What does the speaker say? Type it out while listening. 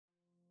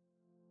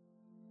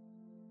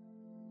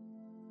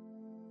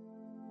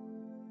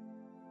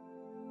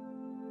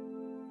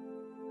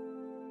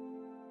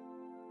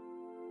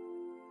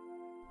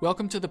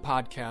Welcome to the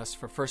podcast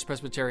for First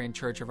Presbyterian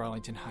Church of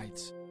Arlington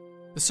Heights.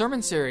 The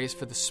sermon series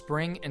for the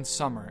spring and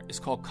summer is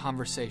called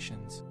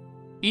Conversations.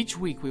 Each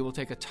week we will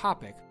take a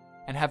topic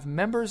and have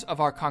members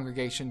of our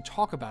congregation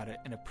talk about it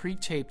in a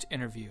pre-taped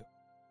interview.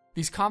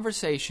 These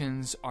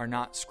conversations are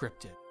not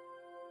scripted,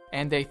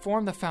 and they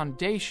form the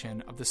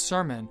foundation of the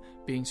sermon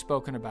being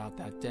spoken about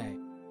that day.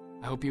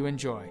 I hope you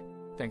enjoy.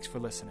 Thanks for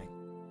listening.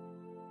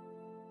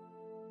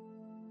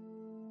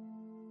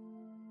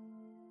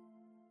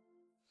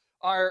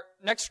 Our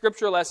next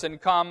scripture lesson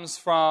comes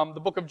from the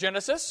book of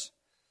Genesis,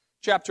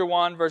 chapter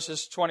 1,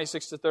 verses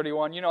 26 to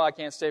 31. You know I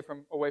can't stay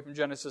away from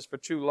Genesis for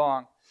too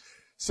long.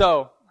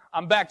 So,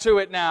 I'm back to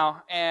it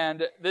now,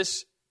 and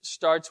this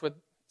starts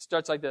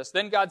like this.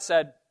 Then God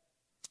said,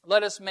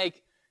 "Let us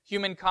make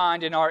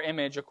humankind in our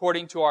image,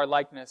 according to our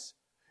likeness,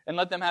 and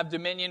let them have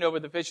dominion over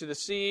the fish of the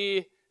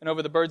sea, and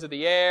over the birds of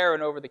the air,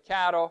 and over the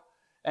cattle,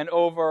 and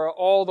over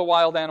all the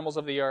wild animals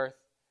of the earth,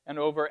 and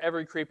over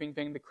every creeping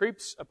thing that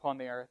creeps upon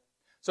the earth."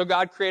 So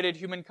God created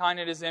humankind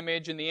in His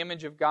image. In the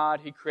image of God,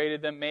 He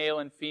created them, male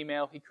and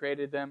female, He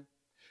created them.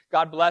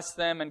 God blessed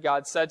them, and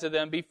God said to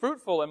them, "Be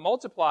fruitful and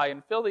multiply,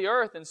 and fill the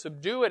earth, and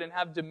subdue it, and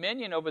have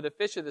dominion over the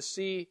fish of the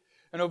sea,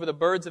 and over the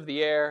birds of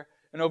the air,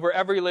 and over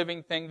every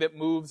living thing that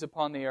moves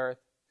upon the earth."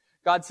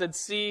 God said,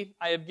 "See,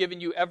 I have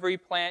given you every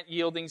plant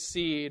yielding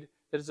seed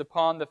that is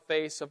upon the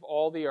face of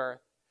all the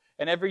earth,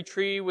 and every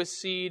tree with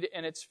seed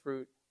in its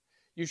fruit.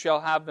 You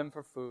shall have them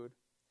for food.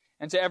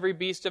 And to every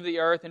beast of the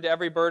earth, and to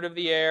every bird of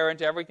the air, and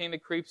to everything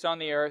that creeps on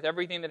the earth,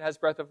 everything that has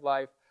breath of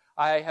life,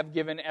 I have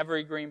given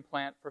every green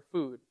plant for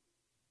food."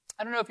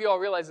 I don't know if you all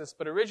realize this,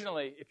 but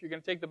originally, if you're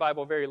going to take the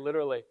Bible very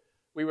literally,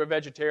 we were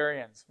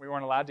vegetarians. We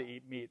weren't allowed to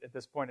eat meat at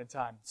this point in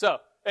time.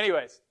 So,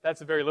 anyways, that's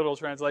a very literal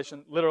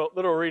translation,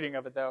 literal reading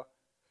of it, though.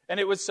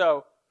 And it was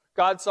so.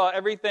 God saw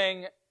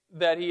everything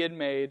that He had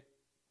made,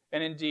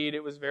 and indeed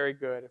it was very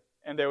good.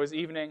 And there was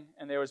evening,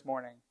 and there was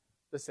morning,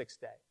 the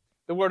sixth day.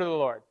 The word of the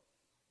Lord.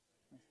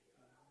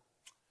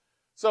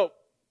 So,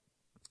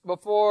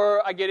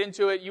 before I get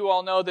into it, you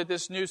all know that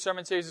this new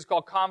sermon series is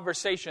called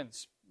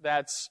Conversations.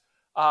 That's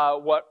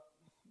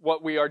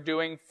what we are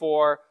doing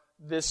for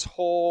this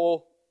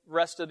whole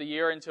rest of the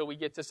year until we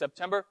get to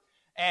September.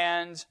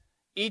 And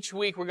each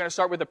week we're going to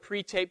start with a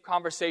pre-taped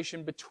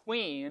conversation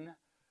between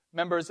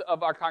members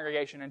of our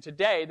congregation. And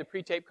today, the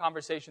pre-taped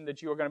conversation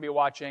that you are going to be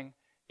watching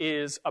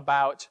is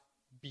about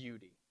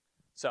beauty.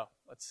 So,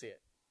 let's see it.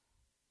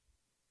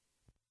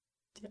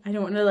 I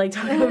don't want to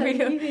talk over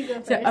you. You can go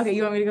first. Okay,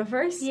 you want me to go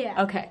first?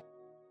 Yeah. Okay.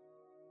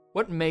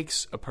 What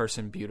makes a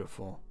person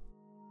beautiful?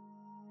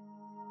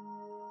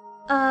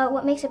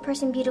 What makes a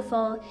person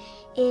beautiful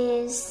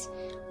is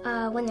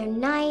when they're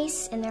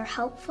nice and they're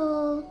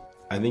helpful.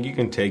 I think you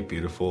can take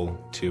beautiful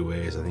two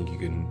ways. I think you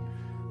can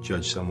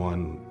judge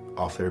someone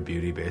off their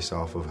beauty based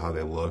off of how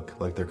they look,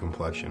 like their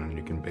complexion, and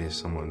you can base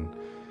someone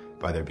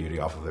by their beauty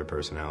off of their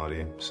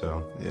personality.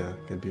 So yeah,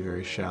 it could be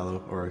very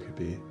shallow, or it could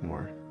be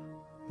more,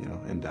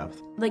 in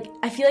depth.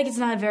 I feel like it's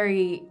not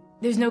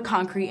there's no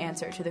concrete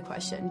answer to the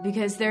question,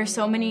 because there are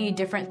so many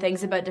different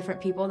things about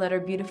different people that are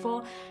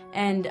beautiful,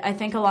 and I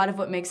think a lot of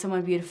what makes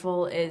someone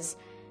beautiful is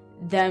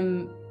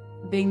them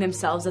being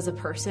themselves as a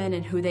person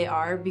and who they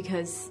are,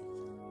 because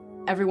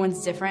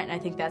everyone's different, and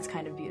I think that's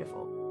kind of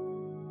beautiful.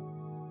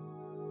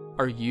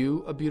 Are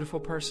you a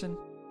beautiful person?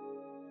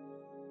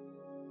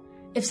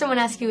 If someone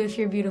asked you if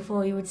you're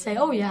beautiful, you would say,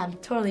 "Oh yeah, I'm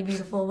totally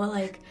beautiful,"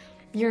 but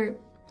you're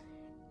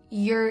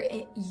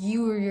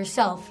you or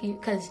yourself,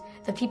 because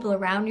the people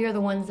around you are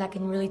the ones that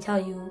can really tell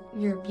you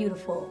you're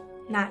beautiful,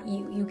 not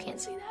you. You can't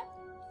say that.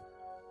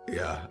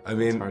 Yeah, I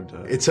mean,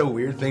 it's a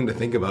weird thing to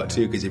think about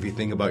too, because if you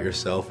think about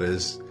yourself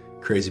as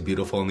crazy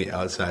beautiful on the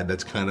outside,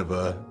 that's kind of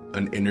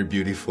an inner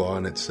beauty flaw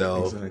in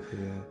itself. Exactly,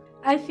 yeah.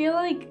 I feel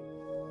like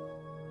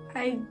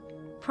I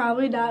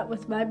probably not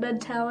with my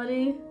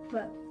mentality,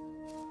 but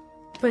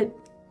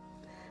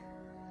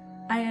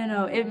I don't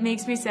know. It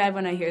makes me sad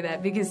when I hear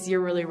that, because you're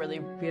really, really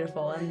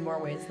beautiful in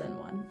more ways than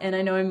one. And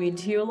I know I'm mean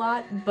to you a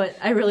lot, but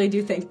I really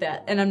do think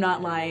that. And I'm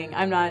not lying.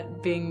 I'm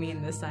not being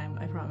mean this time,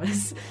 I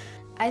promise.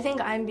 I think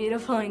I'm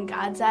beautiful in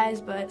God's eyes,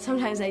 but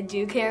sometimes I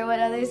do care what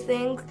others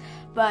think.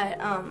 But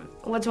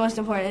what's most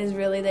important is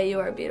really that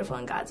you are beautiful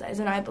in God's eyes,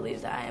 and I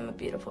believe that I am a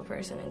beautiful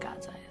person in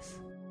God's eyes.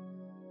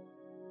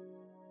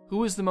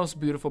 Who is the most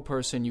beautiful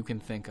person you can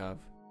think of?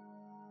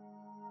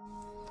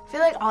 I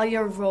feel like all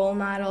your role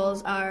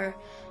models are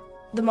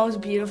the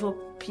most beautiful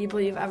people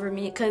you've ever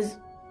met, because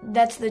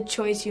that's the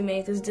choice you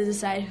make, is to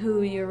decide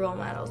who your role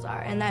models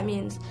are. And that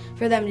means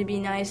for them to be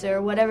nice,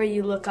 or whatever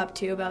you look up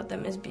to about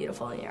them is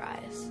beautiful in your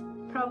eyes.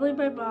 Probably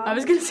my mom. I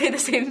was going to say the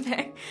same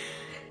thing.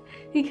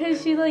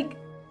 Because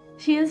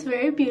she is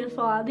very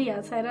beautiful on the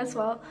outside as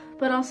well,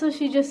 but also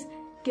she just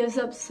gives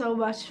up so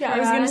much for us. Yeah, I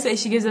was going to say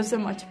she gives up so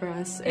much for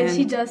us. And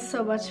she does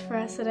so much for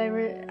us, and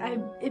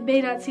it may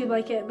not seem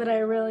like it, but I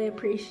really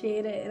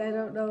appreciate it, and I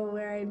don't know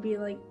where I'd be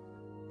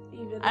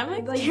even.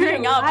 I'm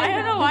tearing up. I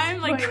don't know why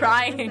I'm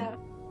crying.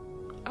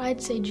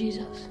 I'd say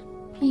Jesus.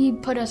 He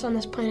put us on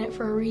this planet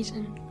for a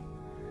reason.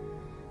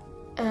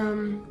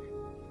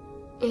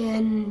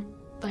 And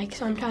Like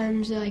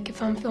sometimes, like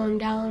if I'm feeling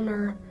down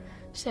or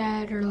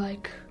sad or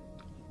like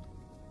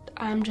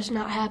I'm just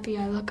not happy,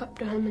 I look up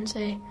to him and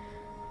say,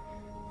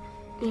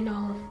 you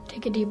know,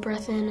 take a deep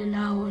breath in and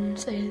out and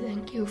say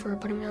thank you for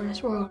putting me on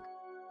this world.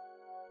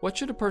 What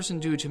should a person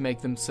do to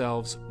make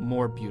themselves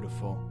more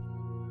beautiful?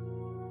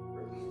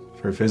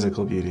 For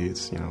physical beauty,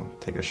 it's,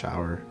 take a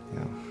shower,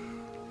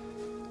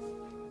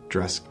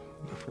 dress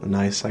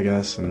nice, I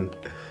guess, and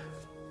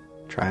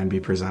try and be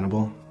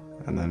presentable.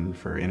 And then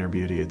for inner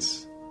beauty,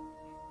 it's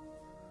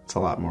a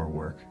lot more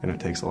work, and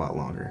it takes a lot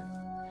longer.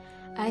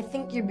 I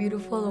think you're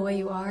beautiful the way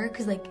you are,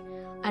 because,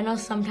 I know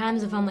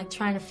sometimes if I'm,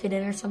 trying to fit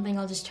in or something,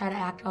 I'll just try to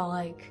act all,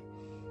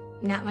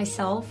 not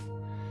myself.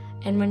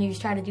 And when you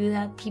try to do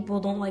that, people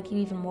don't like you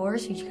even more,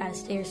 so you just gotta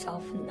stay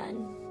yourself, and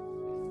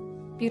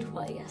then beautiful,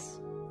 I guess.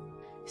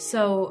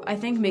 So I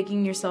think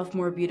making yourself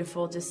more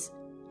beautiful just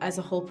as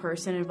a whole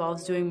person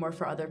involves doing more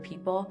for other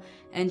people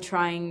and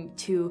trying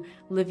to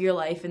live your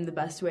life in the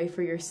best way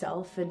for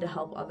yourself and to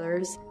help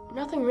others.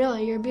 Nothing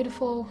really. You're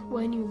beautiful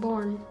when you're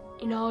born.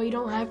 You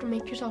don't have to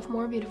make yourself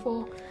more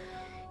beautiful.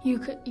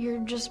 You're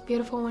just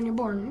beautiful when you're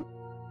born.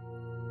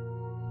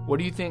 What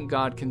do you think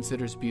God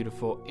considers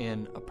beautiful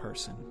in a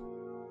person?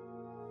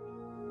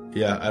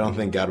 Yeah, I don't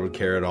think God would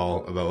care at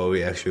all about what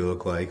we actually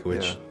look like,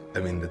 which,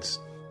 that's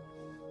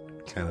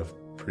kind of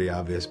pretty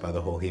obvious by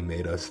the whole he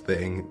made us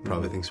thing.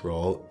 Probably thinks we're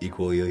all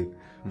equally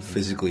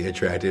physically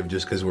attractive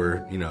just because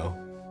we're,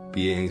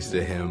 beings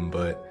to him,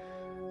 but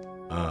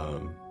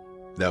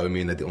that would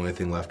mean that the only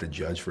thing left to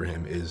judge for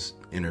him is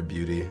inner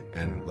beauty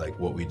and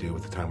what we do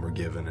with the time we're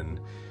given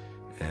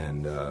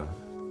and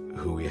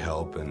who we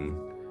help and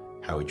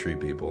how we treat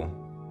people.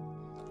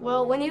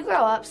 Well, when you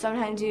grow up,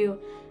 sometimes you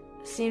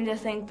seem to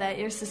think that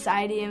your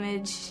society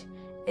image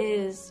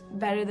is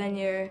better than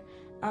your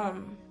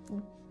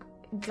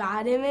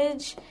God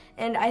image,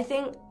 and I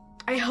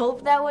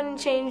hope that wouldn't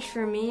change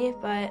for me,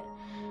 but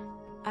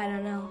I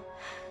don't know.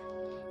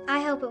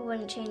 I hope it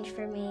wouldn't change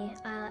for me.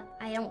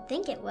 I don't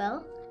think it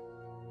will.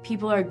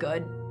 People are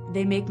good.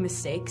 They make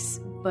mistakes,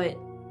 but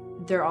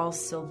they're all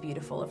still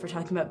beautiful if we're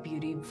talking about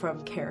beauty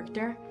from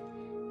character.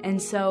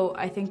 And so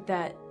I think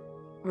that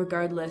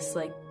regardless,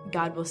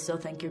 God will still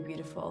think you're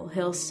beautiful.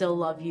 He'll still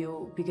love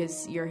you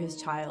because you're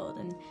his child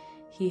and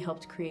he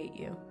helped create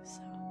you.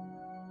 So.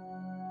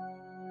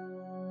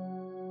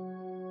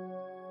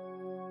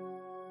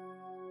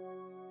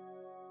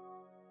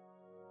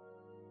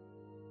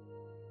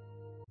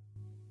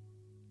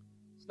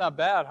 It's not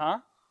bad, huh?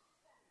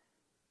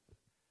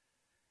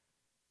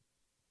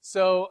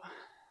 So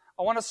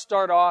I want to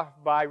start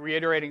off by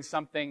reiterating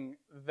something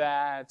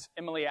that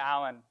Emily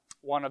Allen,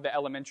 one of the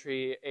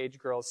elementary age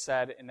girls,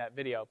 said in that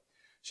video.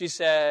 She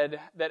said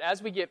that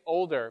as we get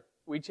older,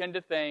 we tend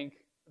to think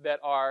that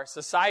our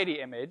society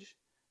image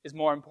is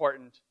more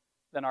important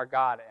than our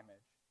God image.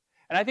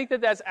 And I think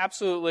that that's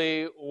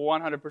absolutely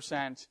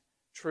 100%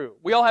 true.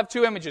 We all have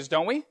two images,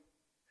 don't we?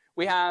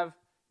 We have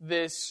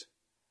this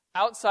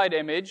outside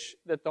image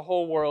that the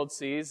whole world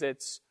sees.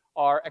 It's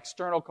our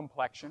external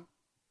complexion.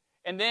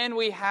 And then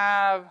we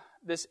have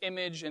this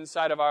image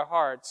inside of our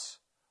hearts,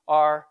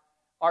 our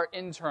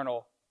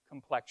internal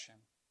complexion.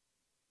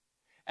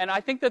 And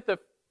I think that the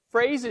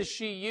phrases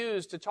she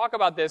used to talk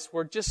about this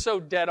were just so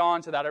dead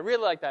on to that. I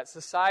really like that.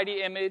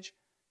 Society image,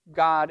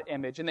 God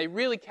image. And they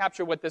really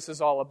capture what this is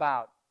all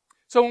about.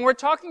 So when we're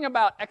talking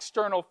about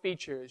external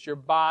features, your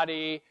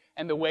body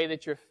and the way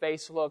that your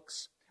face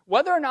looks,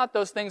 whether or not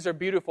those things are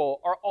beautiful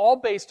are all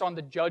based on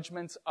the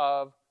judgments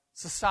of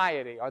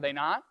society, are they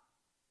not?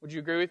 Would you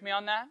agree with me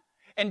on that?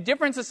 And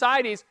different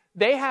societies,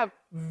 they have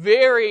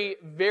very,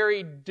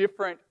 very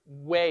different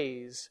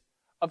ways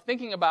of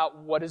thinking about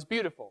what is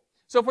beautiful.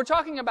 So if we're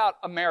talking about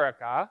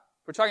America,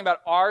 if we're talking about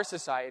our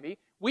society,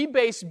 we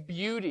base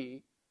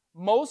beauty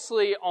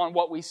mostly on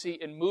what we see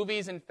in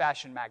movies and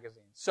fashion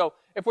magazines. So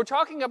if we're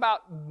talking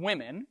about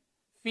women,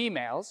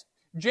 females,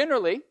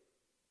 generally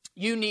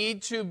you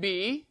need to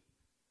be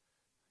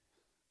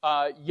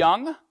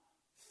young,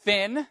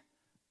 thin,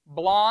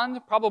 blonde,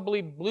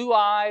 probably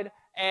blue-eyed,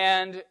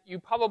 and you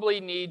probably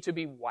need to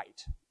be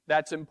white.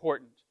 That's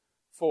important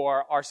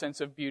for our sense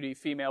of beauty,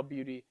 female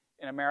beauty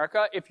in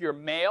America. If you're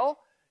male,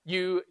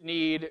 you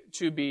need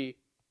to be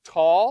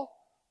tall,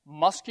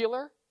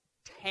 muscular,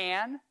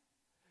 tan.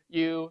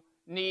 You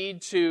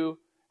need to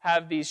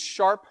have these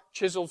sharp,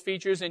 chiseled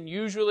features, and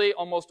usually,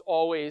 almost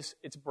always,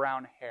 it's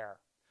brown hair.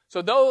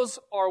 So those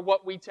are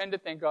what we tend to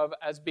think of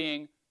as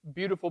being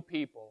beautiful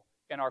people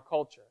in our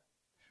culture.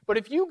 But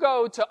if you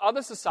go to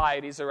other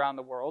societies around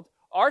the world,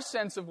 our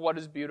sense of what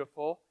is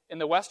beautiful in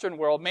the Western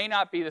world may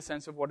not be the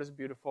sense of what is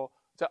beautiful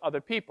to other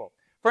people.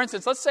 For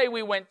instance, let's say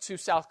we went to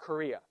South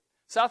Korea.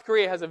 South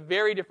Korea has a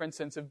very different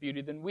sense of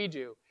beauty than we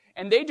do.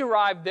 And they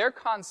derive their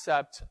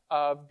concept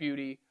of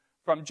beauty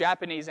from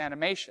Japanese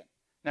animation.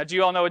 Now, do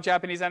you all know what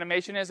Japanese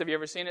animation is? Have you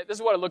ever seen it? This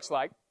is what it looks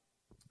like,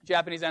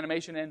 Japanese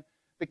animation. And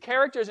the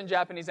characters in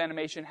Japanese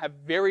animation have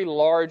very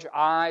large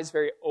eyes,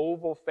 very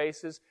oval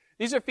faces.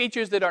 These are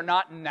features that are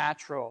not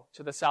natural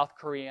to the South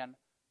Korean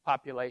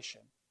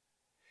population.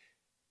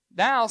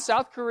 Now,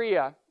 South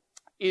Korea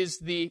is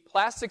the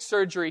plastic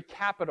surgery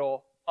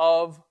capital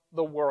of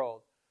the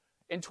world.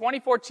 In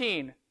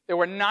 2014, there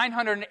were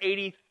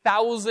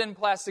 980,000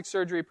 plastic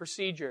surgery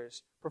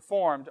procedures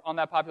performed on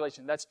that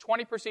population. That's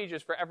 20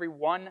 procedures for every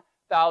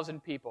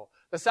 1,000 people.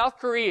 The South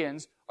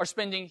Koreans are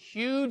spending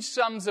huge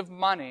sums of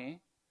money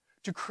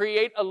to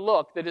create a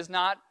look that is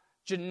not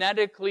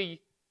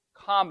genetically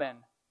common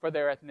for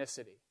their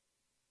ethnicity.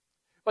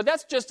 But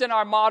that's just in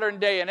our modern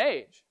day and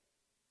age.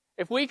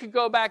 If we could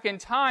go back in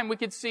time, we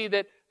could see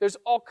that there's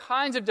all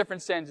kinds of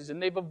different standards,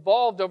 and they've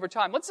evolved over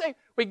time. Let's say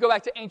we go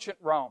back to ancient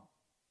Rome.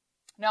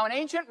 Now, in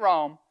ancient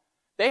Rome,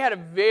 they had a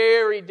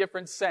very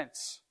different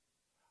sense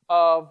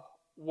of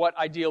what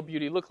ideal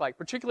beauty looked like,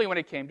 particularly when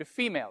it came to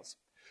females.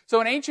 So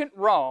in ancient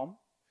Rome,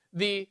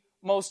 the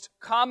most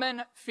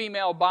common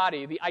female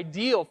body, the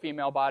ideal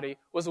female body,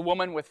 was a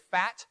woman with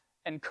fat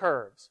and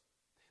curves.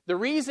 The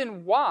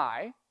reason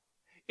why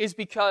is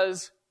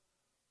because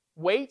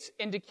weight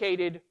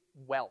indicated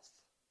wealth.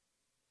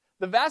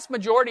 The vast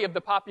majority of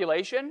the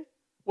population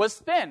was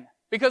thin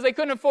because they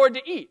couldn't afford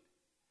to eat.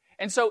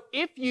 And so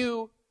if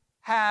you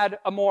had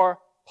a more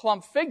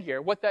plump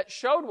figure, what that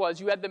showed was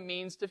you had the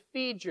means to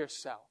feed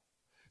yourself.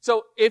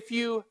 So if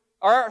you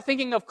are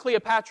thinking of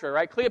Cleopatra,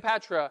 right?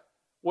 Cleopatra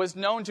was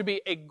known to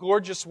be a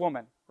gorgeous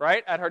woman,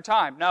 right, at her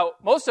time. Now,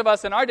 most of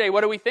us in our day,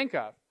 what do we think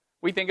of?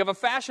 We think of a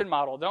fashion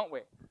model, don't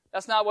we?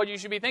 That's not what you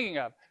should be thinking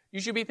of. You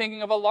should be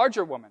thinking of a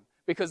larger woman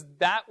because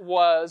that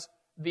was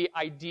the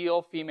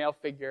ideal female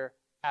figure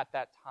at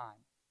that time.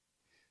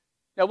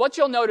 Now, what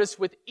you'll notice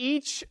with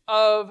each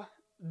of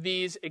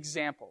these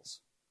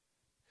examples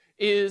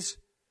is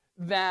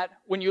that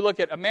when you look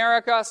at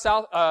America,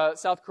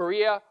 South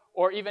Korea,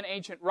 or even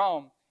ancient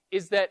Rome,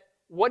 is that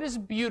what is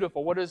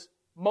beautiful, what is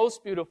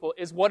most beautiful,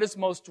 is what is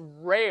most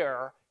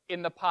rare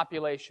in the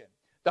population.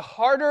 The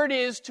harder it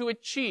is to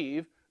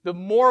achieve, the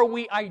more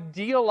we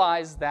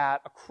idealize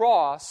that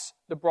across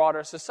the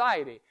broader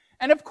society.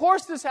 And of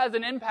course, this has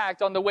an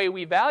impact on the way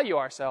we value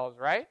ourselves,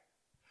 right?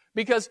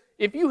 Because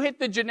if you hit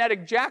the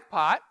genetic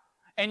jackpot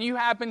and you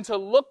happen to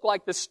look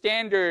like the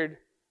standard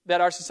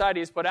that our society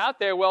has put out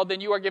there, well,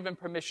 then you are given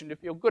permission to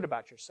feel good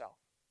about yourself.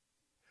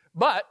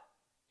 But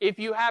if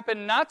you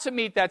happen not to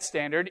meet that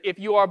standard, if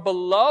you are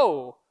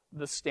below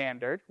the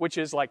standard, which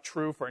is like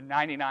true for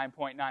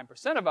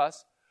 99.9% of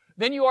us,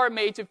 then you are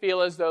made to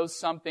feel as though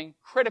something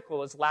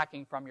critical is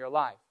lacking from your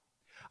life.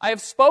 I have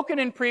spoken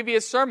in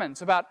previous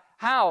sermons about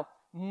how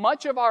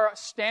much of our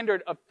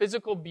standard of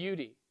physical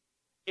beauty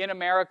in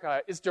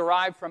America is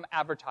derived from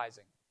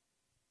advertising.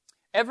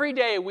 Every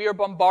day we are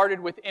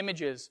bombarded with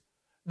images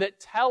that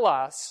tell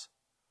us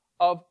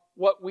of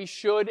what we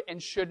should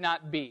and should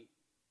not be.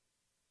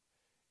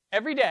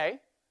 Every day,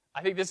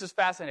 I think this is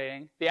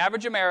fascinating, the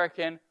average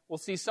American will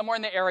see somewhere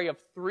in the area of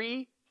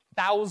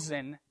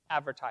 3,000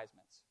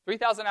 advertisements.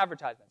 3,000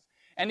 advertisements.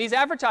 And these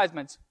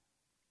advertisements,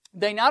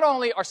 they not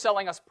only are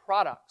selling us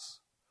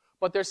products,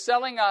 but they're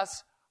selling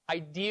us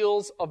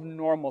ideals of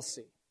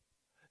normalcy.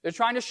 They're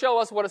trying to show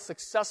us what a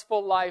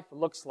successful life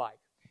looks like.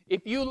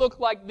 If you look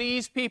like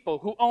these people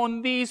who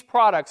own these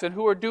products and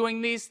who are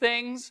doing these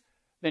things,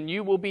 then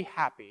you will be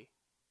happy.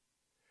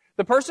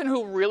 The person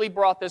who really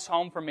brought this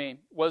home for me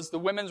was the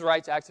women's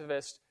rights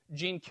activist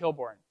Jean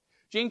Kilbourne.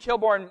 Jean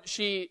Kilbourne,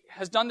 she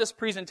has done this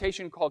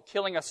presentation called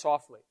Killing Us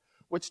Softly,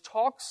 which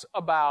talks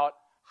about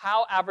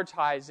how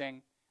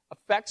advertising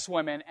affects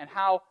women and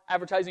how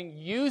advertising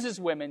uses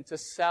women to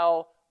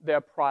sell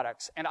their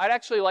products. And I'd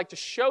actually like to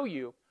show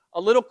you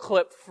a little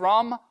clip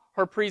from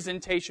her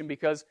presentation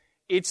because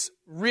it's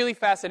really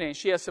fascinating.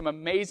 She has some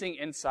amazing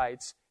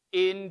insights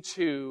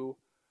into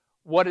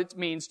what it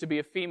means to be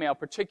a female,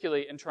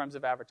 particularly in terms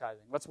of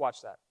advertising. Let's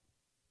watch that.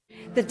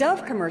 The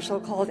Dove commercial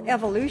called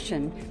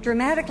Evolution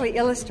dramatically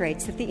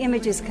illustrates that the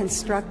image is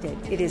constructed.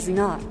 It is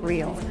not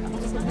real.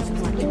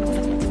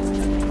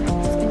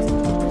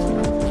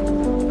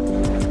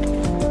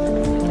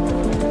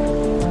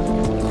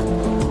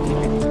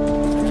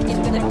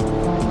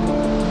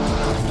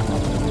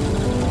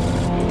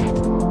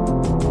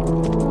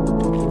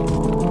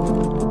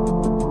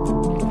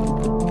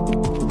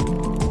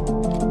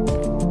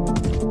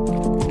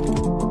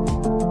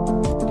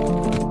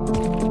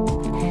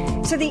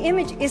 So the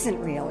image isn't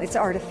real. It's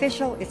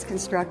artificial, it's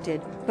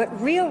constructed. But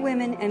real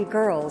women and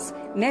girls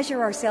measure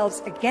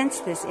ourselves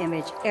against this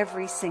image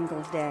every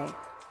single day.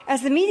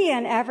 As the media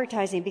and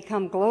advertising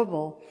become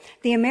global,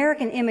 the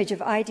American image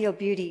of ideal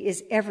beauty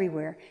is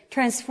everywhere,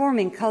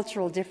 transforming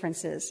cultural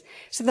differences.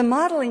 So the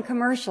model in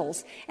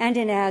commercials and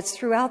in ads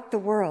throughout the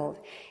world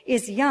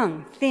is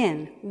young,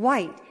 thin,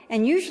 white,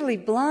 and usually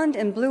blonde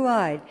and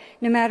blue-eyed,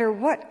 no matter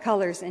what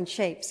colors and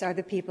shapes are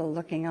the people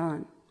looking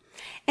on.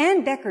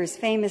 Ann Becker's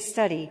famous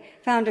study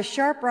found a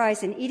sharp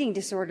rise in eating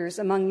disorders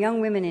among young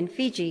women in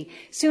Fiji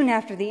soon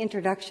after the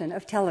introduction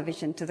of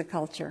television to the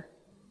culture.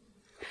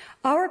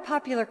 Our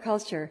popular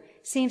culture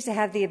seems to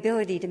have the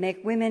ability to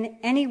make women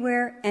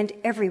anywhere and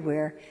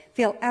everywhere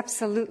feel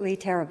absolutely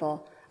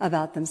terrible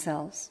about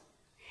themselves.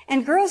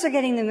 And girls are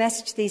getting the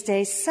message these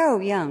days so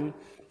young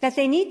that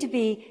they need to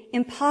be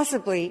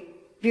impossibly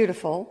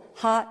beautiful,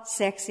 hot,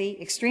 sexy,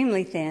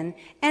 extremely thin,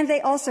 and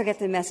they also get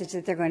the message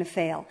that they're going to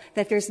fail,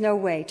 that there's no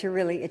way to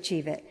really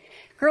achieve it.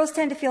 Girls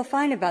tend to feel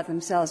fine about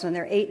themselves when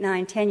they're 8,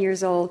 9, 10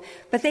 years old,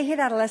 but they hit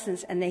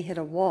adolescence and they hit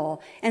a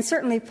wall. And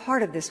certainly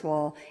part of this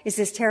wall is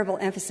this terrible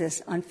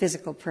emphasis on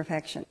physical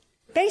perfection.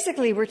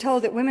 Basically, we're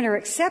told that women are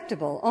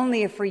acceptable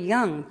only if we're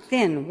young,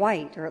 thin,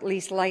 white, or at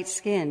least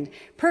light-skinned,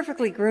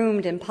 perfectly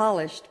groomed and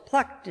polished,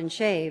 plucked and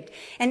shaved.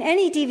 And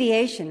any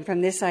deviation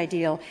from this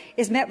ideal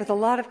is met with a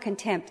lot of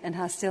contempt and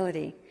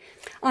hostility.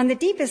 On the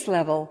deepest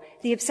level,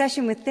 the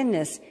obsession with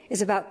thinness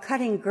is about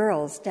cutting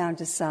girls down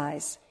to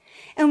size.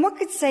 And what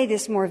could say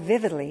this more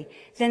vividly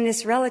than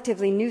this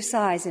relatively new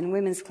size in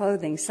women's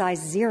clothing,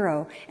 size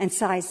 0 and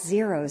size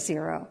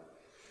 00?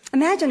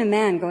 Imagine a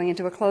man going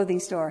into a clothing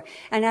store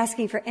and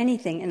asking for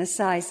anything in a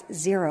size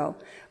 0,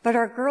 but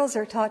our girls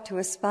are taught to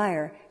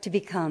aspire to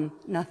become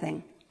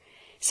nothing.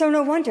 So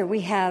no wonder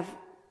we have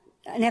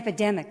an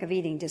epidemic of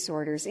eating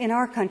disorders in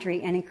our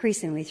country and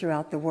increasingly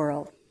throughout the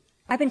world.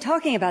 I've been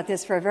talking about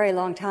this for a very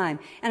long time,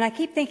 and I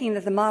keep thinking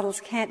that the models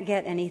can't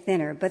get any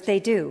thinner, but they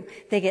do.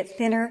 They get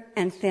thinner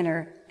and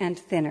thinner and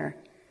thinner.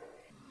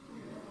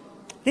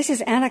 This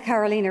is Anna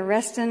Carolina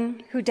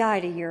Reston, who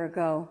died a year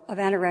ago of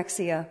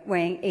anorexia,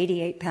 weighing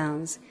 88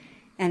 pounds,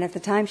 and at the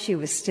time she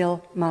was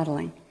still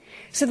modeling.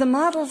 So the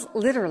models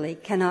literally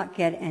cannot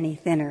get any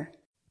thinner.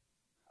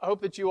 I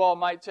hope that you all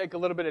might take a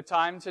little bit of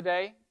time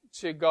today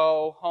to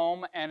go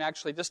home and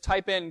actually just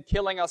type in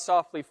Killing Us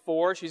Softly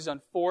 4. She's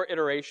done 4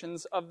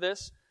 iterations of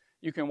this.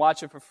 You can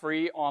watch it for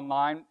free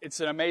online. It's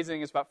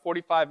amazing. It's about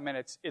 45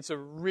 minutes. It's a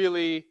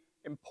really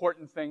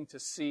important thing to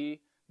see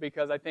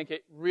because I think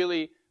it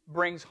really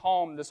brings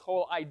home this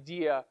whole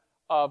idea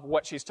of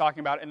what she's talking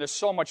about. And there's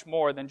so much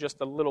more than just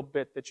the little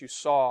bit that you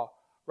saw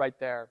right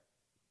there.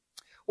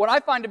 What I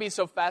find to be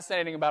so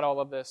fascinating about all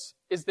of this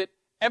is that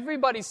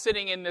everybody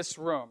sitting in this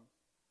room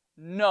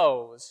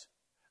knows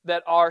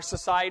that our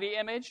society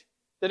image,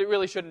 that it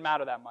really shouldn't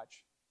matter that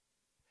much.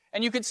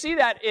 And you could see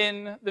that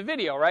in the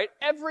video, right?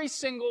 Every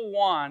single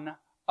one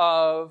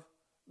of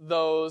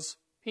those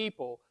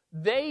people,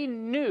 they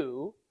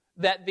knew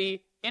that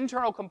the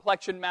internal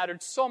complexion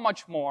mattered so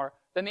much more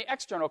than the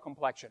external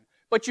complexion.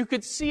 But you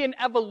could see an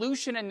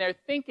evolution in their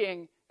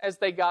thinking as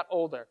they got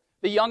older.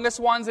 The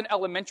youngest ones in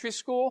elementary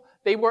school,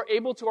 they were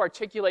able to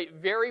articulate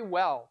very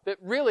well that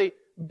really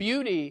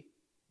beauty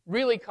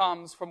really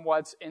comes from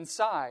what's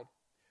inside.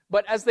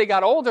 But as they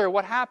got older,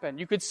 what happened?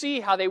 You could see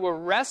how they were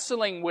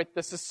wrestling with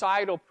the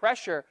societal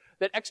pressure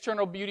that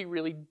external beauty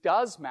really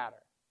does matter.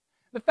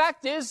 The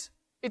fact is,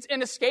 it's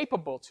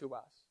inescapable to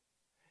us.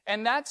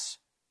 And that's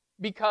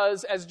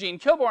because, as Gene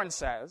Kilborn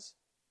says,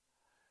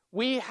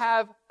 we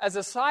have, as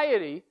a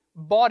society,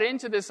 bought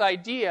into this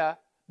idea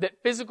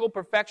that physical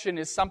perfection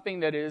is something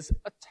that is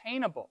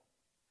attainable.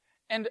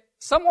 And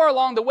somewhere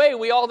along the way,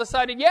 we all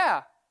decided,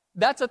 yeah,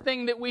 that's a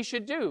thing that we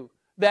should do,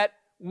 that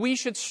we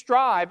should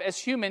strive as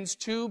humans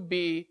to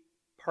be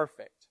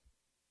perfect.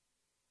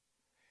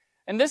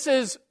 And this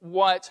is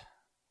what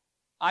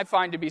I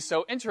find to be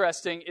so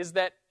interesting, is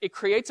that it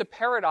creates a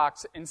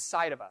paradox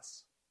inside of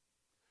us.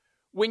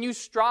 When you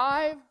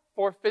strive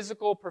for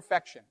physical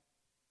perfection,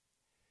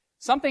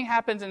 something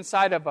happens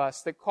inside of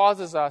us that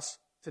causes us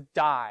to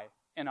die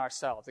in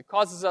ourselves. It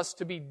causes us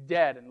to be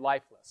dead and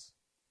lifeless.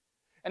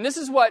 And this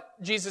is what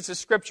Jesus'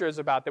 scripture is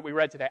about that we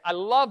read today. I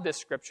love this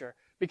scripture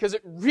because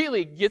it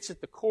really gets at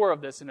the core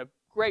of this in a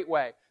great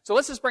way. So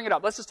let's just bring it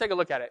up. Let's just take a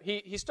look at it.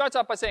 He starts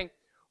off by saying,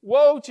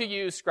 "Woe to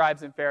you,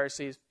 scribes and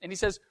Pharisees." And he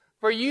says,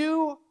 "For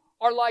you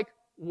are like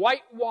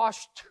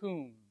whitewashed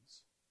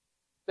tombs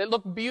that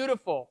look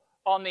beautiful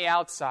on the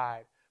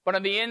outside, but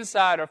on the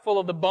inside are full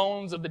of the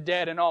bones of the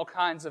dead and all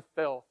kinds of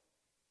filth.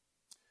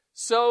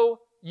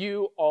 So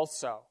you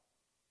also,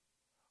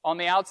 on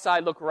the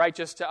outside, look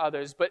righteous to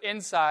others, but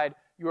inside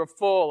you are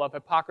full of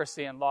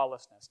hypocrisy and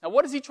lawlessness." Now,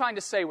 what is he trying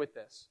to say with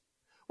this?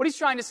 What he's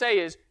trying to say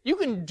is, you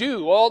can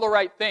do all the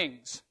right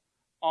things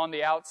on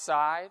the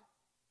outside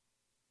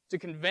to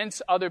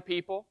convince other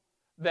people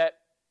that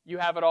you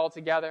have it all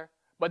together,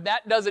 but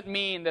that doesn't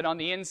mean that on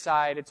the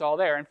inside it's all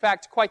there. In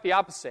fact, quite the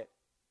opposite.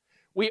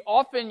 We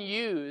often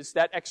use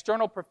that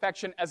external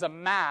perfection as a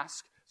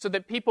mask so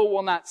that people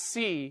will not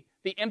see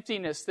the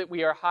emptiness that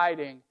we are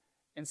hiding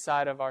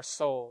inside of our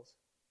souls.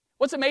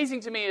 What's amazing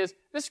to me is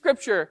this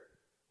scripture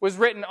was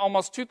written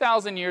almost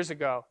 2,000 years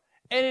ago,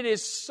 and it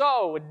is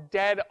so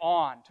dead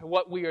on to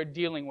what we are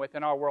dealing with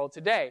in our world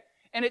today.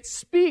 And it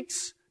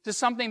speaks to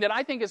something that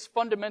I think is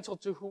fundamental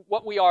to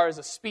what we are as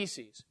a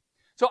species.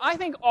 So I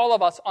think all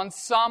of us, on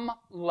some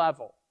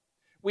level,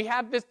 we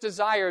have this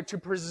desire to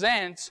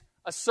present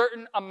a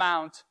certain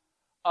amount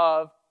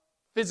of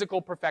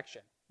physical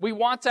perfection. We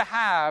want to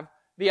have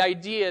the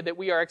idea that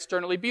we are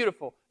externally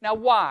beautiful. Now,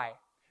 why?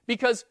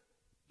 Because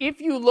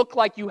if you look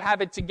like you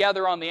have it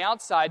together on the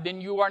outside,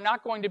 then you are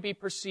not going to be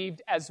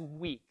perceived as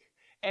weak.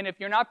 And if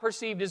you're not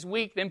perceived as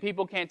weak, then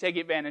people can't take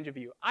advantage of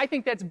you. I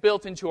think that's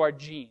built into our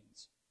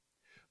genes.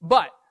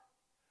 But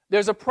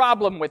there's a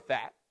problem with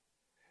that,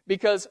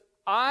 because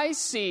I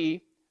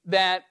see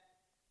that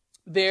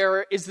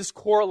there is this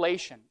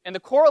correlation. And the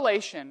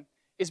correlation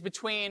is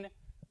between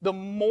the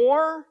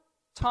more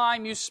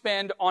time you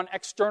spend on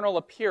external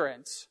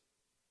appearance,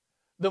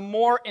 the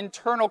more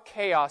internal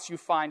chaos you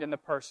find in the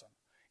person.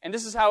 And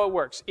this is how it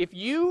works. If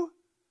you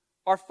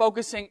are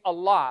focusing a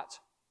lot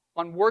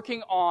on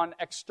working on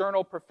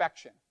external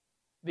perfection,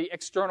 the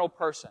external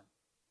person,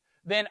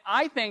 then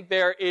I think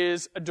there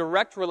is a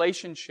direct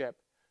relationship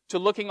to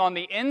looking on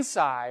the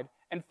inside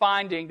and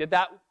finding that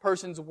that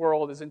person's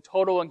world is in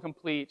total and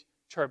complete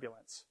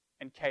turbulence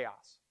and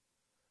chaos.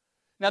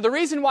 Now, the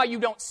reason why you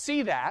don't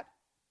see that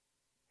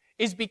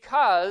is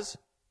because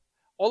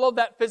all of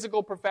that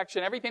physical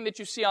perfection, everything that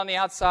you see on the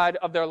outside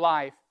of their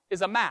life,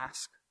 is a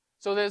mask.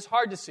 So that it's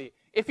hard to see.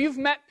 If you've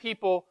met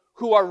people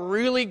who are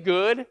really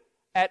good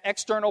at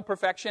external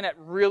perfection, at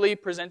really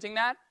presenting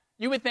that,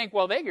 you would think,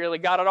 well, they really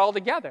got it all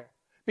together.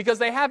 Because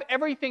they have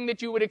everything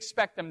that you would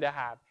expect them to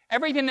have.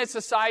 Everything that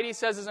society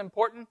says is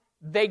important,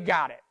 they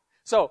got it.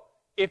 So,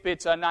 if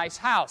it's a nice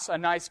house, a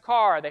nice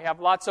car, they have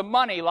lots of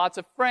money, lots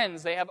of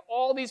friends, they have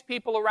all these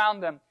people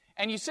around them,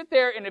 and you sit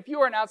there, and if you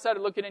are an outsider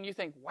looking in, you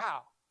think,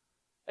 wow,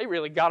 they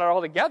really got it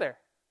all together.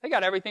 They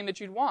got everything that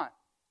you'd want.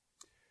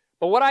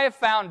 But what I have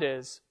found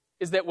is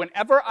that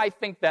whenever I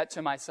think that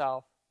to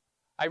myself,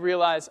 I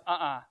realize,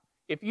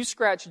 if you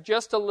scratch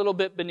just a little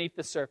bit beneath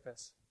the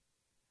surface,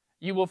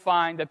 you will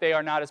find that they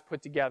are not as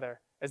put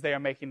together as they are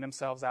making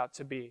themselves out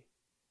to be.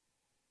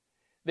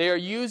 They are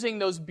using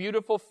those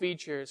beautiful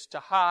features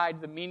to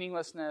hide the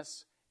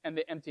meaninglessness and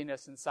the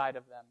emptiness inside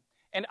of them.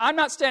 And I'm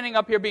not standing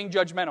up here being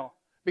judgmental,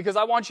 because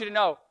I want you to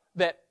know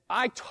that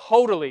I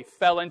totally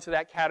fell into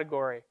that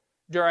category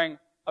during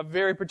a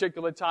very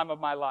particular time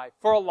of my life,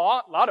 for a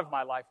lot of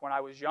my life when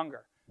I was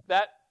younger.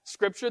 That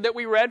scripture that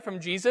we read from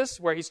Jesus,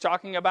 where he's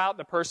talking about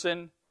the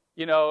person,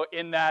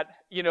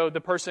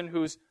 the person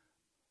who's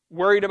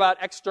worried about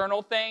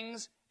external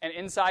things and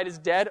inside is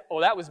dead,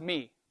 that was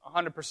me,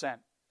 100%.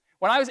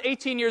 When I was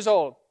 18 years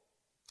old,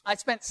 I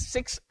spent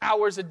 6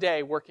 hours a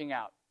day working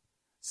out.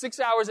 6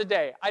 hours a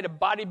day. I had a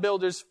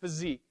bodybuilder's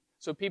physique,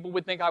 so people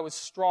would think I was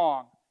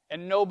strong,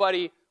 and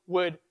nobody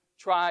would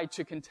try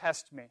to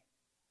contest me.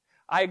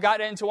 I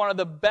got into one of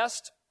the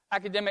best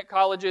academic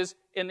colleges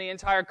in the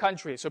entire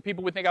country, so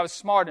people would think I was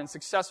smart and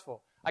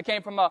successful. I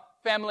came from a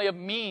family of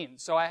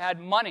means, so I had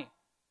money.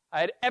 I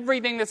had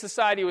everything that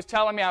society was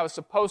telling me I was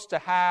supposed to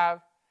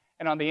have,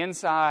 and on the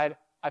inside,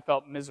 I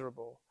felt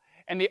miserable.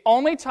 And the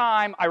only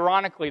time,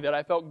 ironically, that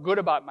I felt good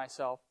about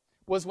myself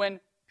was when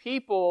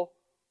people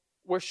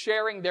were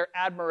sharing their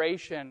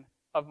admiration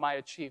of my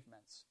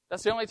achievements.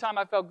 That's the only time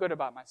I felt good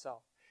about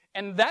myself.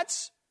 And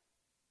that's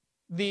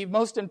the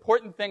most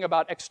important thing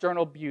about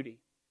external beauty,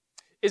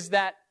 is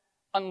that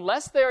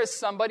unless there is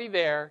somebody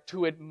there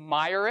to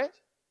admire it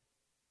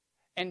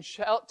and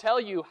tell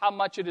you how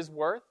much it is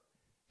worth,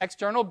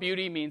 external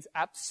beauty means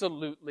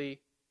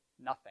absolutely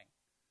nothing.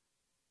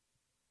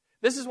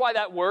 This is why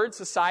that word,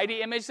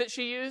 society image, that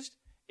she used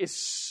is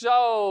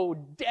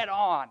so dead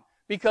on.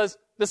 Because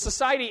the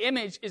society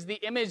image is the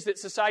image that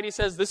society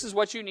says this is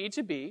what you need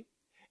to be.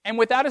 And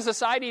without a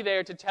society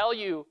there to tell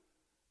you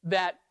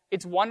that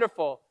it's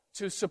wonderful,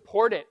 to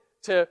support it,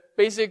 to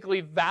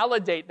basically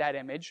validate that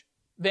image,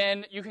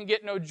 then you can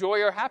get no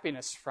joy or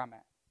happiness from it.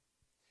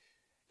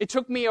 It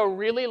took me a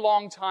really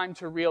long time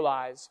to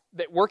realize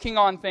that working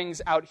on things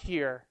out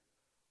here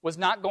was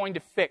not going to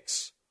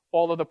fix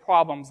all of the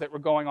problems that were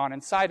going on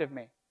inside of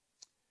me.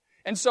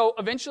 And so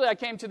eventually I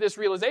came to this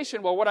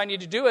realization, well, what I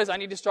need to do is I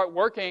need to start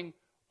working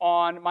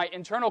on my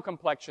internal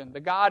complexion,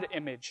 the God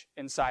image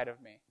inside of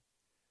me.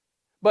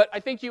 But I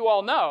think you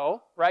all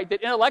know, right,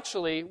 that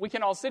intellectually we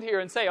can all sit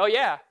here and say, oh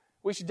yeah,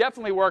 we should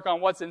definitely work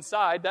on what's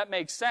inside. That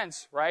makes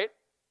sense, right?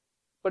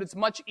 But it's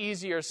much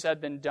easier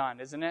said than done,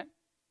 isn't it?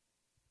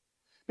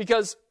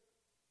 Because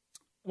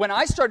when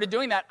I started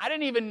doing that, I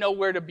didn't even know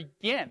where to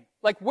begin.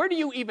 Like, where do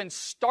you even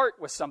start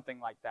with something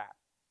like that?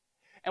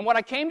 And what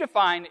I came to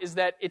find is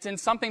that it's in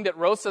something that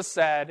Rosa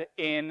said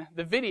in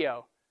the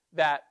video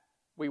that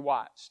we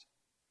watched.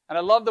 And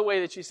I love the way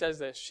that she says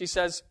this. She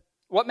says,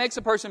 what makes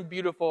a person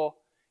beautiful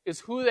is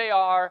who they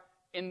are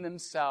in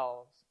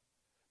themselves.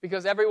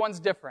 Because everyone's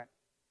different.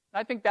 And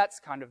I think that's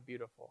kind of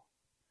beautiful.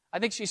 I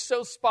think she's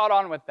so spot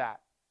on with that.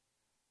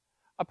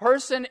 A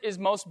person is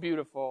most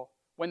beautiful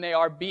when they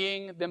are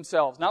being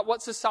themselves. Not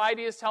what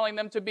society is telling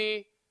them to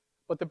be,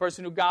 but the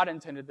person who God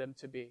intended them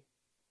to be.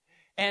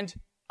 And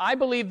I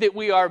believe that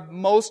we are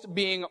most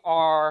being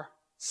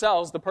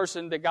ourselves, the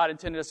person that God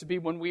intended us to be,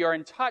 when we are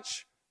in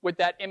touch with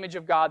that image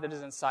of God that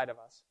is inside of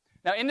us.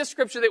 Now, in the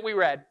scripture that we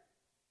read,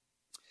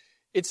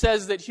 it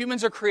says that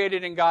humans are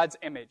created in God's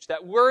image.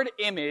 That word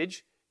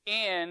image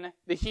in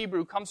the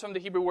Hebrew comes from the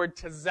Hebrew word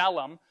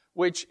tzelem,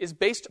 which is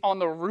based on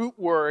the root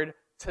word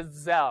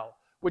tzel,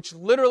 which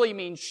literally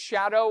means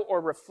shadow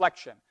or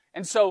reflection.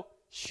 And so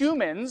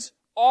humans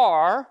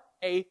are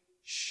a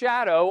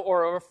shadow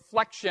or a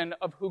reflection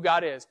of who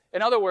God is.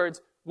 In other words,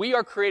 we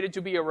are created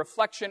to be a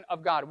reflection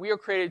of God. We are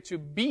created to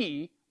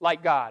be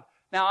like God.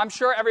 Now, I'm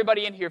sure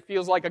everybody in here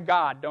feels like a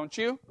God, don't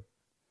you?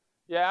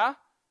 Yeah?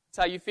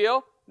 That's how you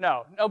feel?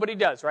 No, nobody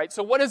does, right?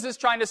 So what is this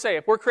trying to say?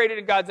 If we're created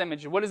in God's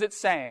image, what is it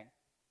saying?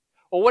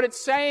 Well, what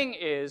it's saying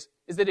is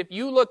that if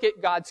you look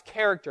at God's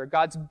character,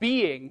 God's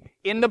being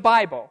in the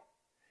Bible,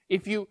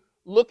 if you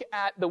look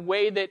at the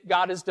way that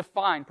God is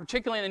defined,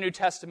 particularly in the New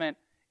Testament,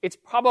 it's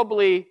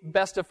probably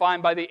best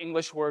defined by the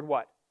English word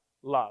what?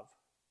 Love.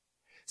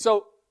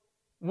 So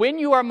when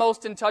you are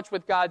most in touch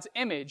with God's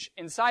image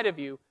inside of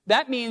you,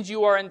 that means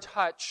you are in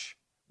touch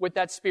with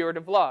that spirit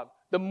of love.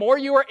 The more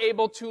you are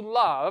able to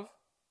love,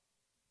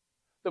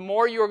 the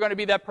more you are going to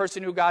be that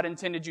person who God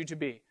intended you to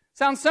be.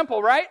 Sounds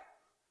simple, right?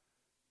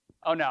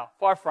 Oh no,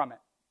 far from it.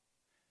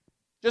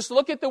 Just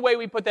look at the way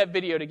we put that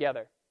video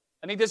together.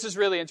 I think this is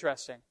really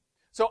interesting.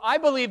 So I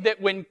believe that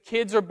when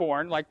kids are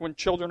born, like when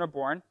children are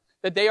born,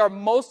 that they are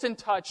most in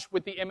touch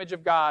with the image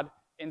of God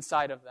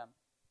inside of them.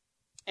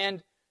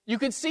 And you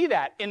can see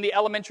that in the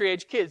elementary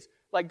age kids.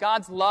 Like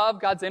God's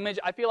love, God's image,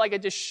 I feel like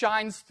it just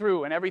shines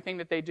through in everything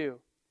that they do.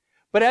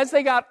 But as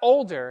they got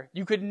older,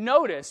 you could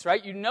notice,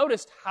 right? You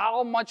noticed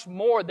how much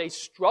more they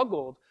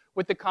struggled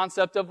with the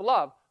concept of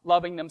love.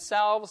 Loving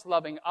themselves,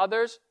 loving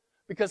others,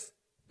 because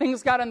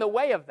things got in the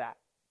way of that.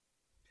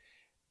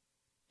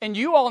 And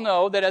you all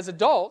know that as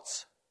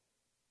adults,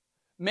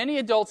 many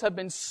adults have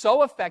been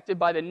so affected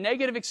by the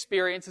negative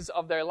experiences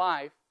of their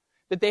life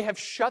that they have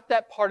shut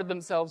that part of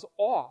themselves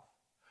off,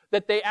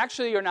 that they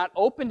actually are not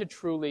open to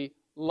truly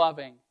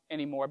loving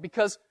anymore.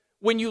 Because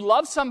when you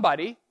love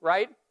somebody,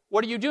 right,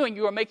 what are you doing?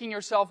 You are making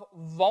yourself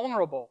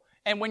vulnerable.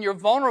 And when you're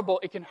vulnerable,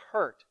 it can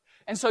hurt.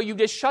 And so you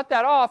just shut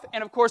that off,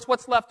 and of course,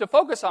 what's left to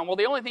focus on? Well,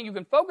 the only thing you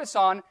can focus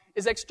on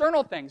is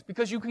external things,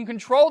 because you can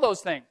control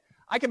those things.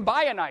 I can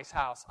buy a nice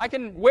house. I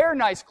can wear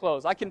nice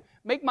clothes. I can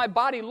make my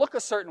body look a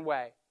certain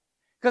way,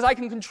 because I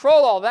can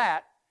control all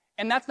that,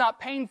 and that's not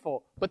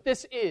painful, but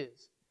this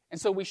is. And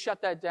so we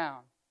shut that down.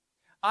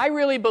 I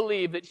really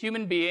believe that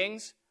human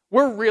beings,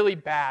 we're really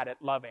bad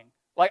at loving.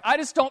 Like, I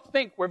just don't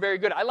think we're very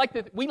good.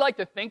 We like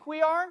to think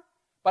we are,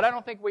 but I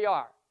don't think we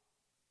are.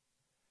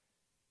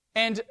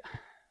 And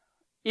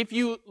if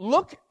you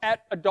look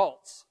at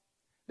adults,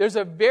 there's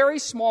a very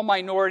small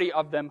minority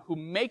of them who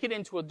make it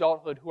into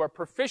adulthood who are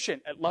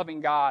proficient at loving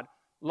God,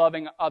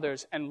 loving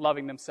others, and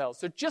loving themselves.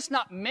 There's just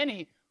not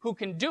many who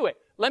can do it.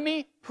 Let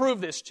me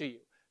prove this to you.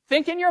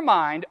 Think in your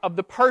mind of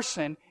the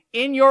person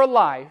in your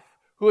life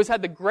who has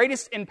had the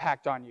greatest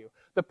impact on you.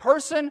 The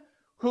person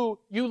who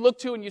you look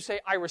to and you say,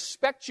 I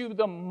respect you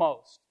the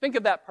most. Think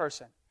of that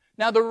person.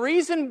 Now, the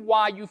reason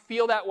why you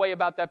feel that way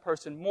about that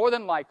person, more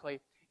than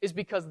likely, is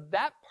because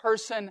that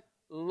person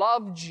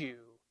loved you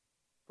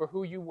for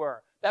who you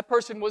were. That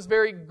person was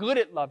very good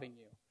at loving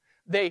you.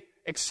 They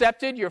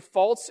accepted your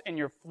faults and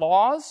your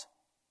flaws.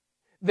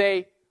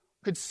 They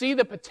could see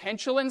the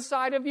potential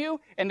inside of you,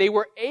 and they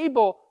were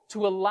able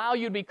to allow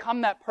you to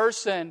become that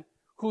person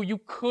who you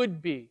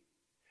could be.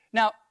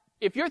 Now,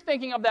 if you're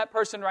thinking of that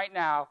person right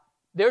now,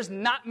 there's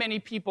not many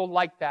people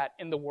like that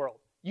in the world.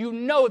 You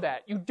know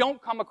that. You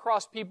don't come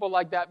across people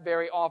like that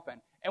very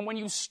often. And when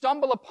you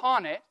stumble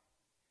upon it,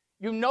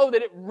 you know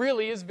that it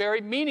really is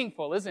very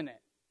meaningful, isn't it?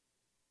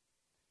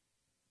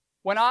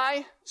 When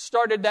I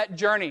started that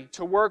journey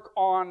to work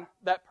on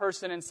that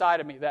person inside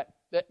of me,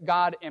 that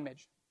God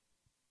image,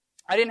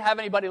 I didn't have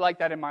anybody like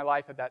that in my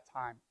life at that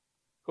time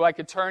who I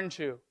could turn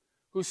to,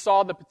 who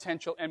saw the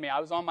potential in me. I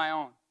was on my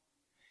own.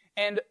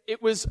 And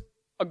it was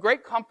a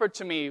great comfort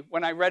to me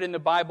when I read in the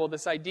Bible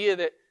this idea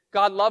that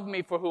God loved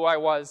me for who I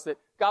was, that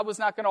God was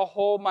not going to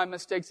hold my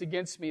mistakes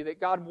against me, that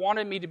God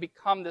wanted me to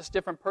become this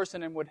different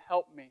person and would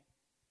help me.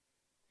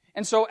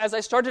 And so as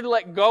I started to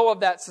let go of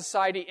that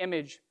society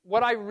image,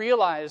 what I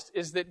realized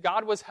is that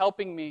God was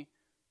helping me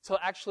to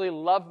actually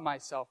love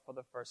myself for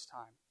the first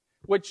time.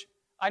 Which,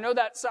 I know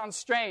that sounds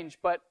strange,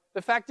 but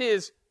the fact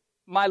is,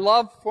 my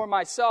love for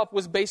myself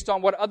was based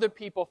on what other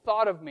people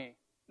thought of me,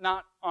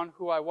 not on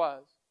who I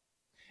was.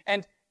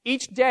 And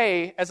each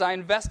day, as I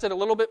invested a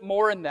little bit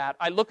more in that,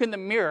 I look in the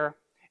mirror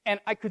and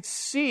I could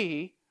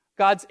see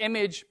God's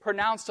image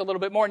pronounced a little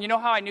bit more. And you know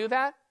how I knew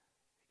that?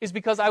 Is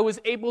because I was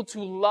able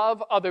to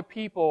love other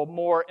people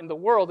more in the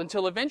world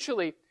until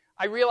eventually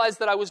I realized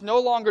that I was no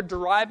longer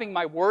deriving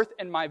my worth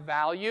and my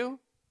value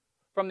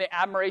from the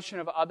admiration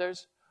of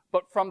others,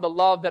 but from the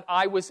love that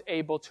I was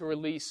able to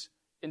release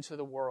into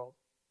the world.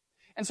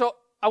 And so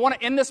I want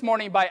to end this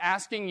morning by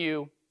asking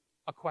you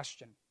a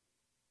question.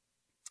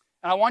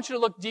 And I want you to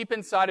look deep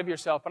inside of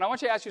yourself. And I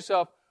want you to ask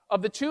yourself,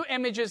 of the two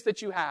images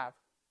that you have,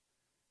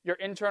 your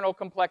internal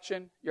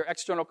complexion, your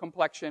external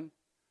complexion,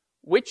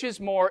 which is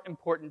more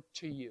important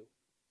to you?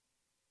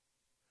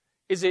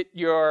 Is it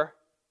your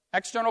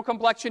external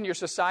complexion, your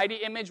society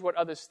image, what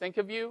others think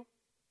of you?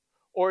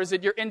 Or is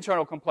it your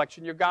internal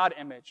complexion, your God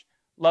image,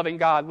 loving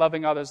God,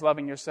 loving others,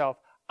 loving yourself?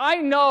 I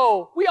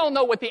know, we all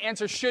know what the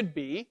answer should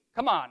be.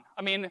 Come on.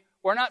 I mean,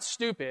 we're not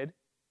stupid.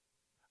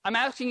 I'm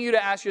asking you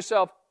to ask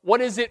yourself, what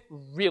is it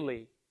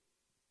really?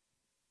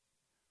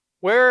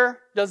 Where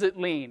does it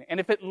lean? And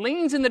if it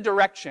leans in the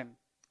direction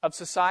of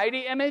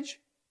society image,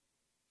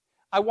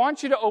 I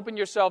want you to open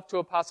yourself to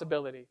a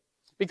possibility.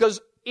 Because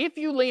if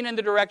you lean in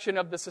the direction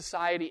of the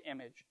society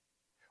image,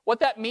 what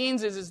that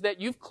means is that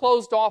you've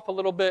closed off a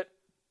little bit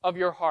of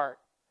your heart.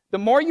 The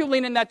more you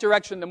lean in that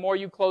direction, the more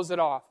you close it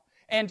off.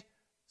 And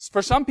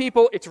for some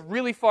people, it's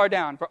really far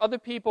down. For other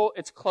people,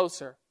 it's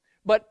closer.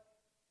 But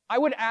I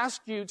would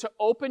ask you to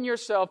open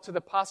yourself to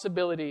the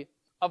possibility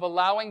of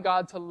allowing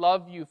God to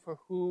love you for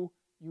who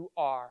you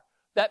are.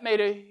 That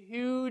made a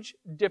huge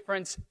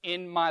difference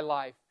in my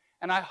life.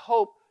 And I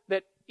hope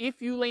that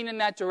if you lean in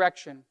that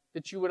direction,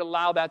 that you would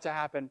allow that to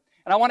happen.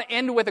 And I want to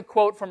end with a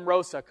quote from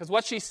Rosa, because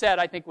what she said,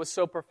 I think, was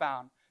so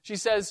profound. She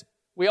says,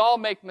 "We all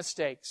make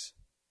mistakes,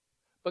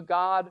 but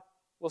God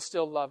will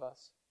still love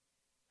us.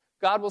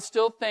 God will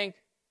still think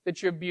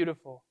that you're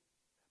beautiful,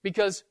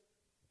 because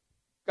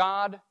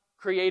God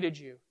created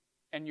you,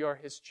 and you're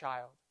His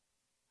child."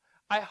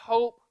 I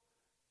hope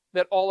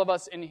that all of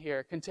us in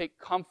here can take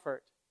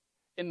comfort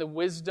in the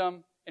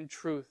wisdom and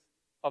truth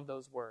of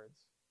those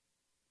words.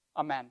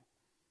 Amen.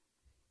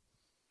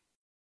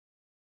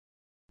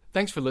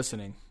 Thanks for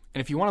listening.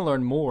 And if you want to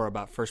learn more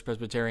about First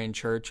Presbyterian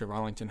Church of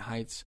Arlington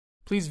Heights,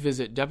 please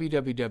visit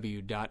www.fpcah.org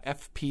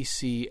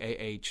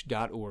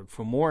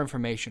for more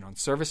information on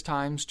service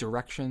times,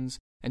 directions,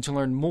 and to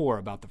learn more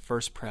about the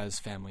First Pres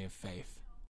family of faith.